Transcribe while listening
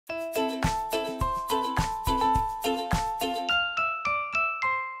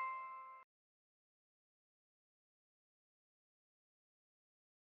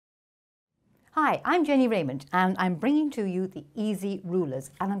Hi, I'm Jenny Raymond and I'm bringing to you the EZ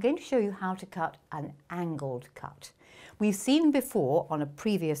rulers, and I'm going to show you how to cut an angled cut. We've seen before on a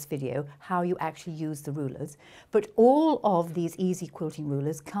previous video how you actually use the rulers, but all of these EZ Quilting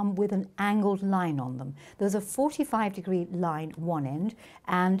rulers come with an angled line on them. There's a 45-degree line one end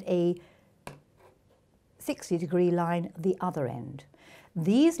and a 60-degree line the other end.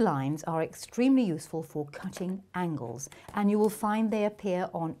 These lines are extremely useful for cutting angles, and you will find they appear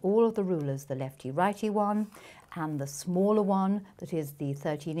on all of the rulers, the lefty-righty one and the smaller one that is the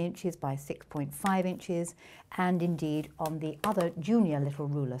 13 inches by 6.5 inches, and indeed on the other junior little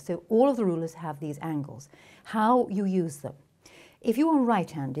ruler. So all of the rulers have these angles. How you use them. If you are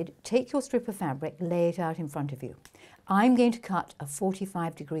right-handed, take your strip of fabric, lay it out in front of you. I'm going to cut a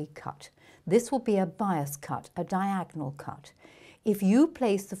 45-degree cut. This will be a bias cut, a diagonal cut. If you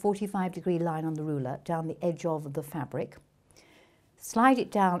place the 45-degree line on the ruler down the edge of the fabric, slide it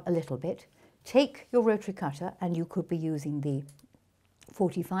down a little bit, take your rotary cutter, and you could be using the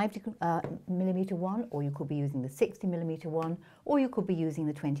 45mm one, or you could be using the 60mm one, or you could be using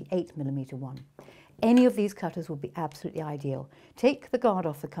the 28mm one. Any of these cutters would be absolutely ideal. Take the guard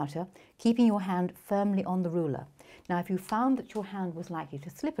off the cutter, keeping your hand firmly on the ruler. Now, if you found that your hand was likely to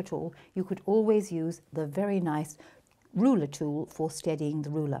slip at all, you could always use the very nice ruler tool for steadying the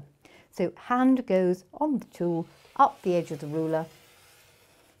ruler. So hand goes on the tool, up the edge of the ruler,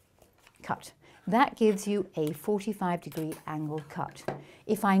 cut. That gives you a 45-degree angled cut.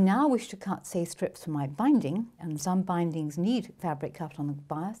 If I now wish to cut, say, strips for my binding, and some bindings need fabric cut on the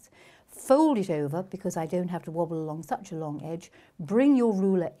bias, fold it over because I don't have to wobble along such a long edge, bring your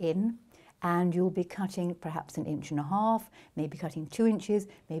ruler in, and you'll be cutting perhaps 1.5 inches, maybe cutting 2 inches,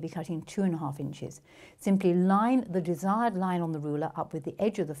 maybe cutting 2.5 inches. Simply line the desired line on the ruler up with the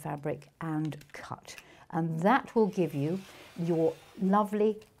edge of the fabric and cut. And that will give you your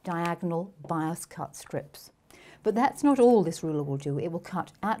lovely diagonal bias cut strips. But that's not all this ruler will do. It will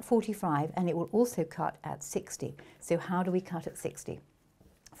cut at 45 and it will also cut at 60. So how do we cut at 60?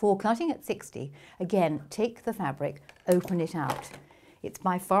 For cutting at 60, again, take the fabric, open it out. It's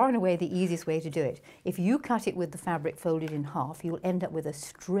by far and away the easiest way to do it. If you cut it with the fabric folded in half, you'll end up with a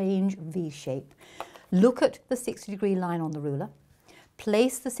strange V shape. Look at the 60-degree line on the ruler.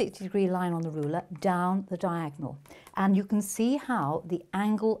 Place the 60-degree line on the ruler down the diagonal, and you can see how the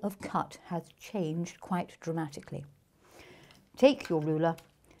angle of cut has changed quite dramatically. Take your ruler,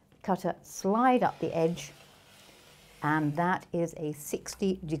 cutter, slide up the edge, and that is a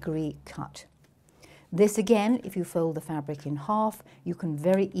 60-degree cut. This again, if you fold the fabric in half, you can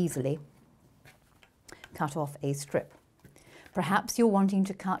very easily cut off a strip. Perhaps you're wanting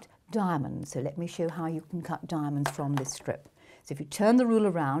to cut diamonds, so let me show how you can cut diamonds from this strip. So if you turn the ruler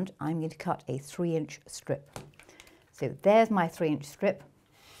around, I'm going to cut a 3-inch strip. So there's my 3-inch strip.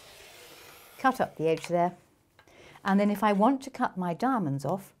 Cut up the edge there. And then if I want to cut my diamonds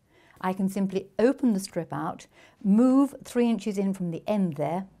off, I can simply open the strip out, move 3 inches in from the end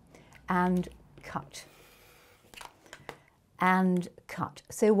there, and cut and cut.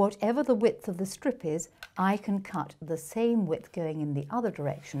 So whatever the width of the strip is, I can cut the same width going in the other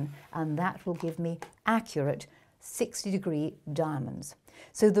direction, and that will give me accurate 60-degree diamonds.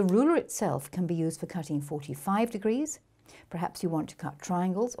 So the ruler itself can be used for cutting 45 degrees. Perhaps you want to cut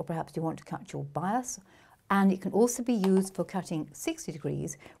triangles, or perhaps you want to cut your bias. And it can also be used for cutting 60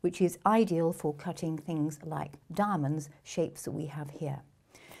 degrees, which is ideal for cutting things like diamonds, shapes that we have here.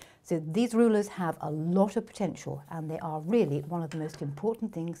 So these rulers have a lot of potential, and they are really one of the most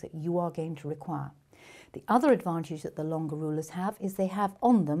important things that you are going to require. The other advantage that the longer rulers have is they have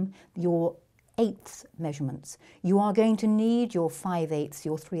on them your eighths measurements. You are going to need your 5/8,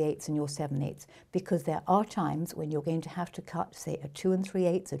 your 3/8 and your 7/8, because there are times when you're going to have to cut, say, a 2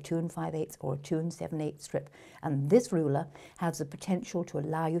 3/8, a 2 5/8 or a 2 7/8 strip. And this ruler has the potential to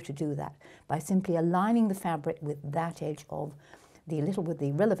allow you to do that. By simply aligning the fabric with that edge of with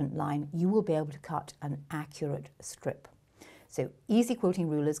the relevant line, you will be able to cut an accurate strip. So EZ Quilting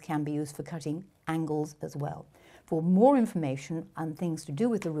rulers can be used for cutting angles as well. For more information and things to do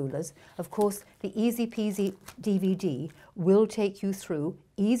with the rulers, of course, the Easy Peasy DVD will take you through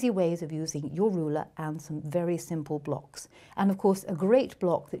easy ways of using your ruler and some very simple blocks. And of course, a great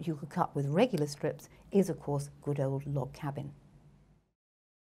block that you could cut with regular strips is, of course, good old log cabin.